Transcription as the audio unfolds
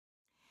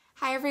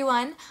Hi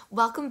everyone,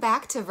 welcome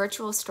back to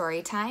Virtual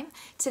Storytime.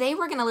 Today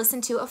we're going to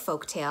listen to a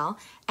folktale,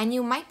 and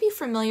you might be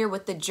familiar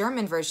with the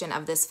German version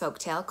of this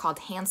folktale called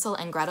Hansel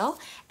and Gretel,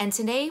 and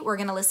today we're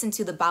going to listen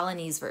to the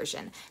Balinese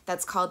version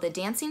that's called The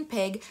Dancing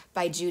Pig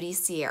by Judy.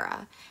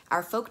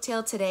 Our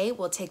folktale today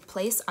will take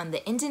place on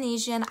the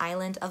Indonesian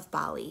island of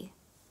Bali.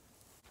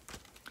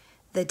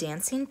 The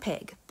Dancing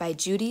Pig by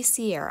Judy.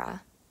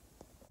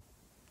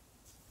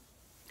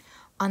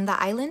 On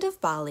the island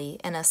of Bali,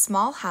 in a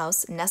small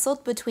house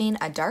nestled between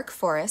a dark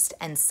forest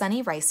and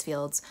sunny rice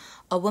fields,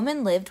 a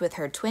woman lived with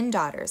her twin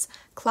daughters,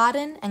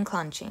 Claudine and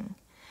Clanching.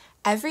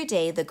 Every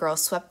day the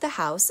girls swept the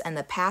house and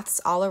the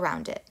paths all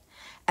around it.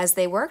 As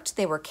they worked,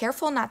 they were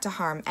careful not to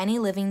harm any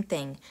living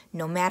thing,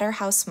 no matter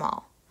how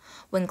small.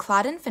 When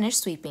Claudine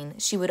finished sweeping,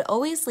 she would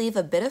always leave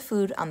a bit of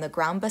food on the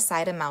ground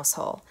beside a mouse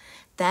hole,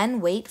 then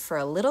wait for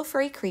a little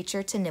furry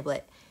creature to nibble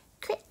it.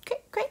 Crit,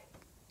 crit, crit.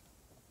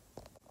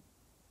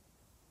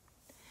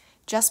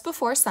 Just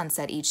before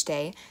sunset each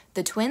day,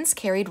 the twins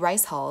carried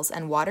rice hulls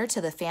and water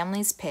to the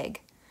family's pig.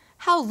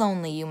 "How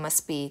lonely you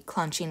must be,"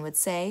 Clanching would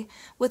say,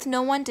 "with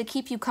no one to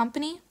keep you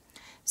company."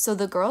 So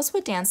the girls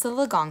would dance the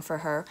lagong for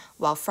her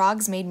while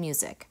frogs made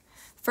music.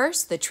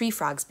 First, the tree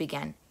frogs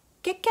began,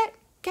 "Get, get,"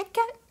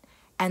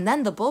 and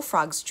then the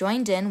bullfrogs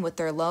joined in with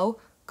their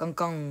low gong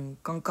gong,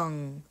 gong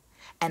gong.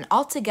 And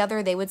all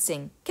together they would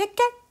sing, "Get,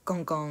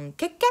 gong gong,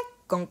 get,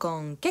 gong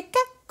gong, get,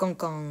 gong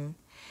gong."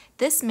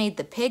 This made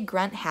the pig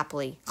grunt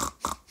happily.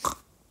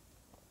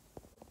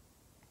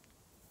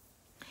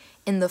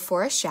 In the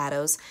forest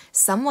shadows,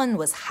 someone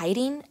was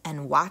hiding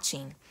and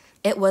watching.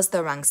 It was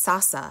the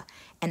rangsasa,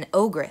 an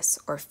ogress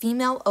or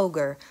female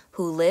ogre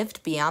who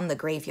lived beyond the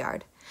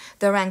graveyard.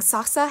 The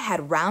rangsasa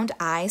had round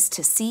eyes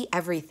to see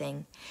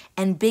everything,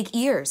 and big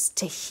ears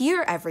to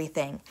hear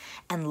everything,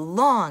 and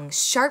long,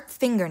 sharp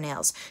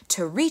fingernails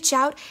to reach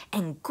out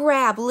and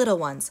grab little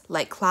ones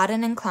like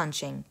Claudine and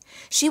Clanching.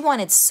 She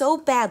wanted so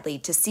badly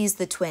to seize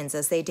the twins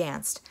as they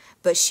danced,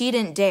 but she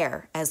didn't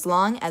dare as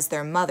long as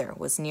their mother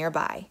was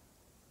nearby.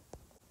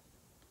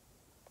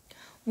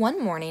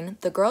 One morning,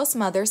 the girls'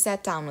 mother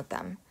sat down with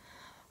them.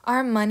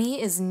 "Our money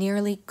is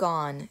nearly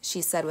gone,"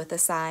 she said with a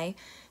sigh,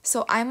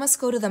 "so I must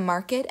go to the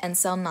market and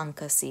sell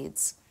nangka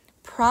seeds.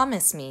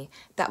 Promise me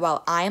that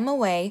while I am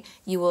away,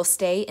 you will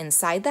stay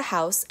inside the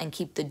house and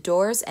keep the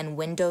doors and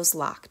windows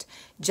locked,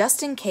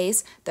 just in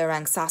case the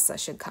rangsasa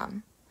should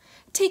come."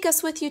 "Take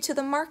us with you to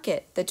the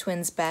market," the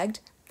twins begged.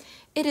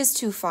 "It is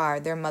too far,"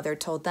 their mother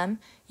told them.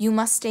 "You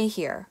must stay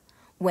here.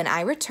 When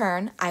I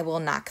return, I will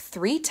knock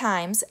 3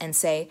 times and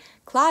say,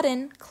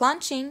 'Claudine,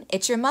 Clanching,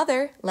 it's your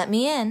mother, let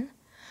me in.'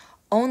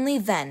 Only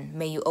then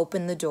may you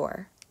open the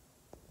door."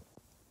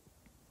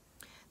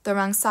 The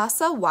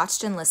rangsasa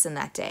watched and listened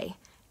that day,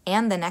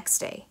 and the next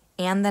day,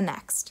 and the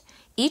next.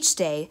 Each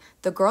day,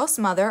 the girl's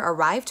mother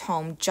arrived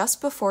home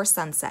just before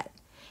sunset.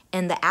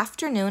 In the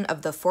afternoon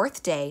of the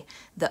 4th day,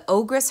 the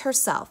ogress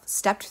herself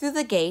stepped through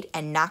the gate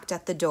and knocked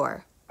at the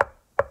door.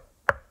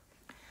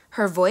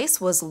 Her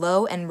voice was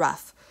low and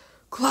rough.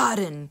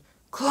 "Claudine,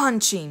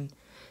 Clanching,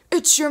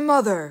 it's your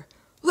mother.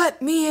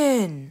 Let me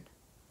in."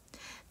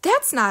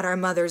 "That's not our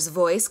mother's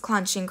voice,"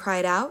 Clanching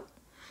cried out.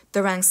 The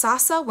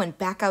rangsasa went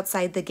back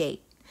outside the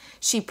gate.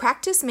 She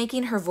practiced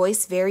making her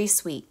voice very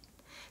sweet.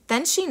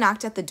 Then she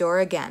knocked at the door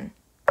again.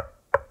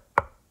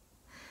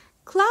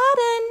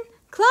 "Claudine,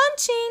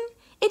 Clanching,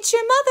 it's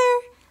your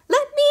mother.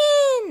 Let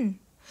me in."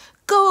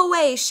 "Go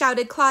away,"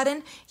 shouted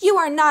Claudine. "You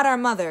are not our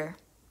mother."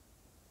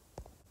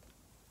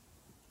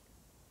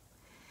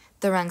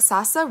 The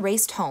rangsasa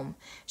raced home.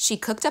 She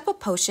cooked up a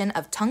potion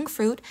of tongue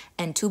fruit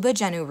and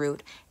tubajenu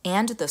root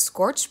and the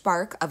scorched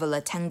bark of a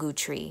latengu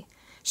tree.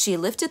 She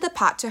lifted the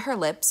pot to her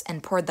lips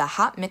and poured the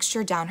hot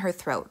mixture down her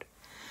throat.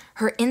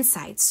 Her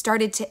insides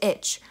started to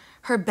itch.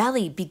 Her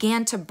belly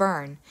began to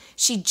burn.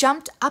 She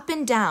jumped up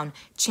and down,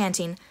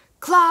 chanting,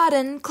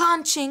 "Claudine,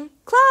 Clanching,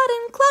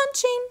 Claudine,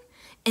 Clanching,"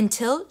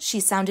 until she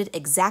sounded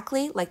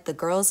exactly like the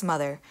girl's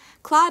mother,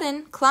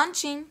 "Claudine,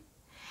 Clanching."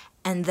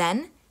 And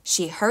then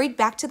she hurried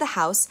back to the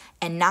house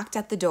and knocked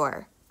at the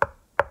door.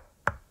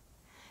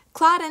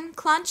 "Claudine,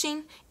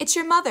 Clanching, it's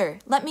your mother.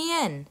 Let me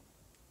in."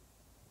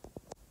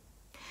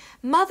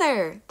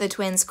 "Mother," the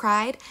twins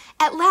cried,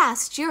 "at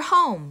last you're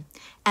home."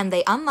 And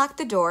they unlocked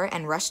the door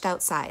and rushed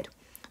outside.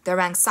 The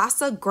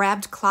rangsasa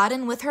grabbed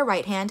Claudine with her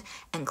right hand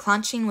and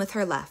Clanching with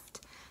her left.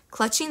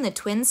 Clutching the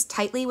twins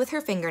tightly with her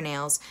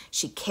fingernails,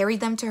 she carried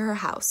them to her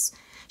house.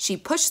 She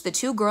pushed the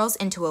 2 girls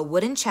into a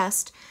wooden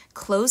chest,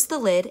 closed the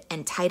lid,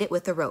 and tied it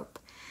with a rope.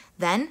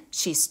 Then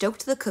she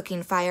stoked the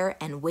cooking fire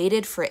and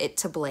waited for it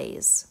to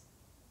blaze.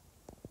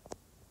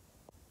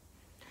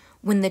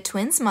 When the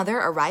twins' mother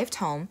arrived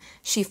home,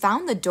 she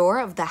found the door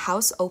of the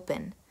house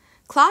open.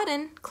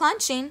 "Claudine,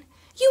 Clanching,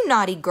 you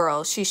naughty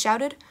girls," she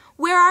shouted.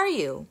 "Where are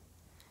you?"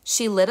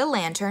 She lit a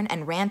lantern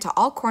and ran to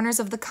all corners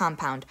of the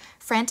compound,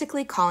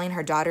 frantically calling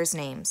her daughters'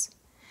 names.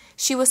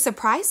 She was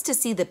surprised to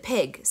see the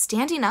pig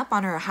standing up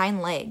on her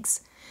hind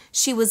legs.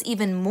 She was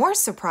even more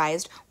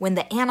surprised when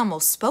the animal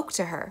spoke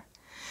to her.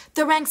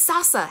 "The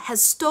Rangsasa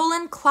has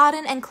stolen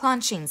Claudin and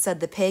Clanchin," said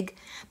the pig.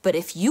 "But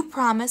if you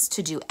promise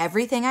to do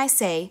everything I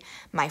say,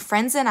 my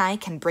friends and I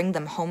can bring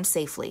them home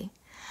safely."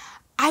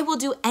 "I will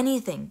do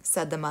anything,"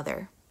 said the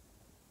mother.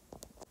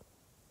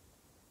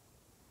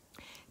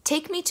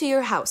 "Take me to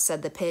your house,"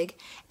 said the pig,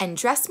 "and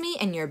dress me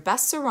in your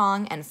best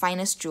sarong and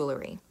finest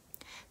jewelry."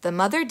 The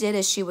mother did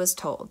as she was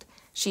told.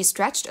 She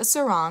stretched a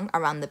sarong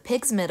around the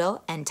pig's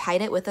middle and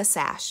tied it with a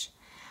sash.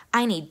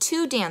 "I need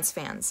 2 dance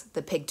fans,"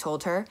 the pig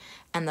told her,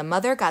 and the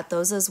mother got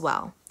those as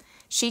well.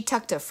 She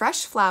tucked a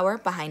fresh flower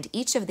behind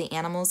each of the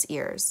animal's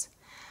ears.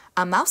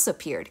 A mouse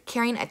appeared,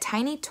 carrying a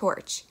tiny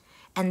torch,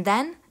 and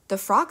then the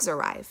frogs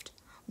arrived.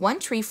 One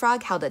tree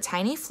frog held a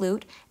tiny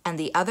flute and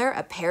the other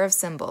a pair of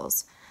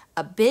cymbals.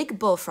 A big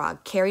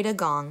bullfrog carried a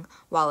gong,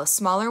 while a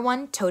smaller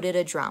one toted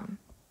a drum.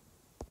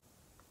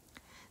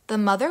 The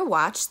mother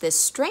watched this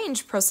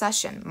strange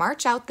procession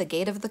march out the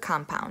gate of the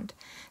compound.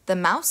 The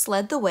mouse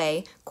led the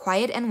way,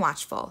 quiet and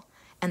watchful,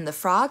 and the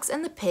frogs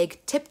and the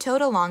pig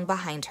tiptoed along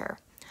behind her.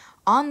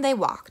 On they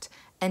walked,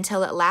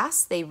 until at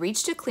last they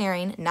reached a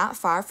clearing not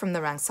far from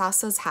the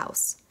Rangsasa's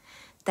house.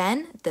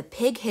 Then the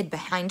pig hid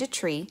behind a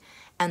tree,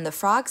 and the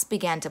frogs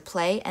began to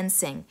play and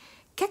sing,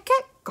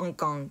 "Kek-kek,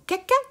 gong-gong,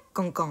 kek-kek,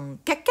 gong-gong,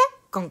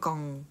 kek-kek,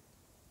 gong-gong."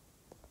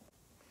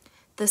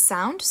 The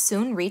sound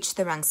soon reached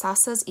the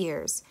Rangsasa's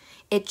ears.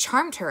 It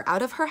charmed her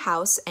out of her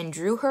house and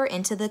drew her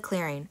into the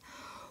clearing.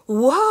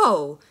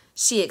 "Whoa!"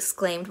 she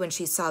exclaimed when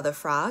she saw the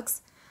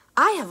frogs.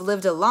 "I have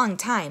lived a long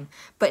time,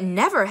 but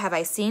never have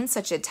I seen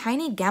such a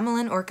tiny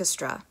gamelan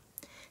orchestra."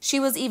 She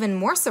was even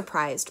more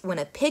surprised when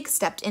a pig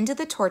stepped into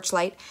the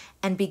torchlight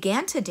and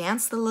began to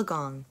dance the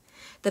lagong.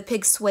 The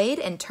pig swayed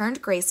and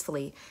turned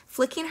gracefully,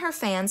 flicking her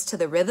fans to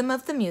the rhythm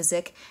of the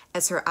music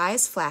as her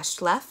eyes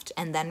flashed left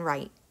and then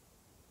right.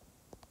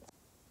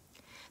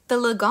 The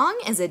lagong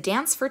is a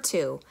dance for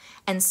 2,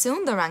 and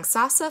soon the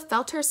Rangsasa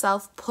felt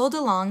herself pulled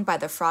along by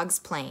the frogs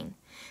playing.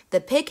 The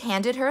pig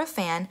handed her a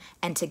fan,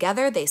 and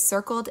together they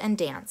circled and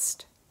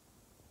danced.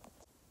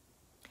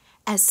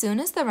 As soon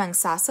as the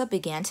Rangsasa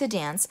began to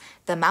dance,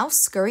 the mouse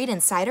scurried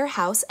inside her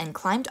house and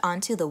climbed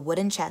onto the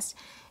wooden chest.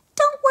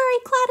 "Don't worry,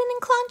 Claudin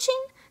and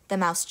Clanchin," the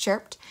mouse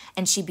chirped,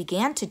 and she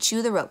began to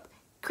chew the rope.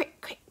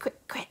 "Crit, crit, crit,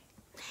 crit."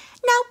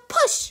 "Now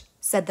push,"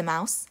 said the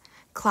mouse.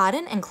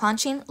 Claudin and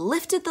Clanchin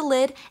lifted the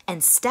lid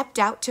and stepped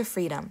out to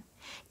freedom.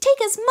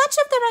 "Take as much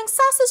of the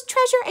Rangsasa's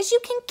treasure as you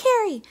can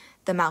carry,"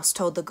 the mouse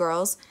told the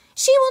girls.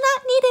 "She will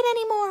not need it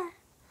anymore."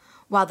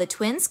 While the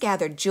twins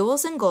gathered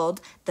jewels and gold,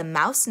 the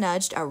mouse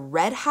nudged a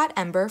red-hot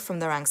ember from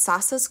the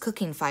Rangsasa's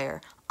cooking fire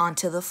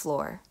onto the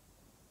floor.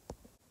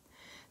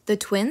 The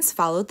twins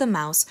followed the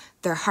mouse,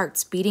 their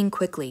hearts beating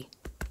quickly.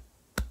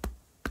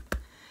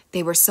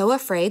 They were so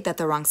afraid that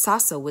the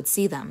Rangsasa would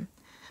see them.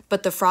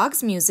 But the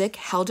frog's music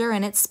held her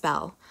in its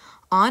spell.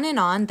 On and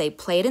on they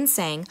played and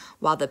sang,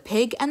 while the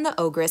pig and the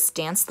ogress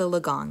danced the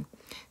lagong.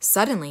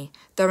 Suddenly,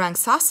 the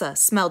Rangsasa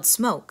smelled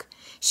smoke.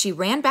 She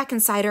ran back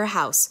inside her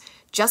house,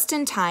 just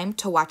in time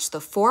to watch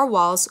the 4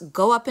 walls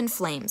go up in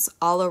flames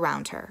all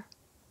around her.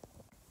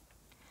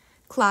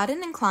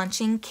 Claudin and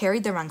Clanchin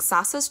carried the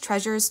Rangsasa's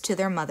treasures to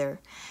their mother.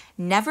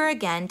 Never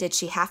again did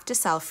she have to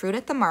sell fruit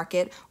at the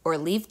market or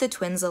leave the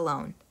twins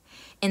alone.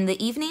 In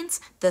the evenings,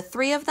 the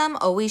 3 of them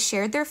always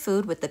shared their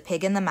food with the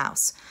pig and the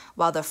mouse,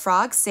 while the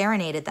frogs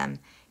serenaded them,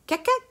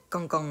 "Kek-kek,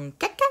 gong-gong,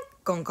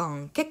 kek-kek,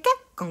 gong-gong,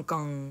 kek-kek,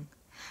 gong-gong."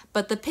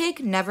 But the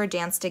pig never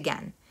danced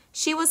again.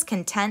 She was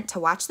content to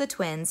watch the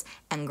twins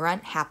and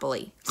grunt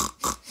happily.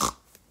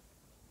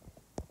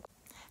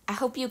 I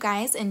hope you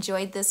guys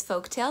enjoyed this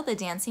folktale, The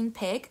Dancing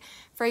Pig.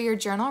 For your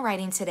journal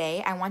writing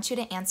today, I want you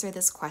to answer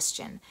this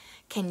question.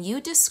 Can you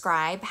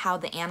describe how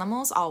the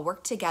animals all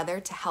work together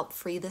to help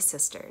free the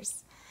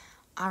sisters?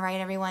 All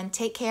right, everyone,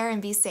 take care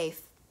and be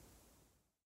safe.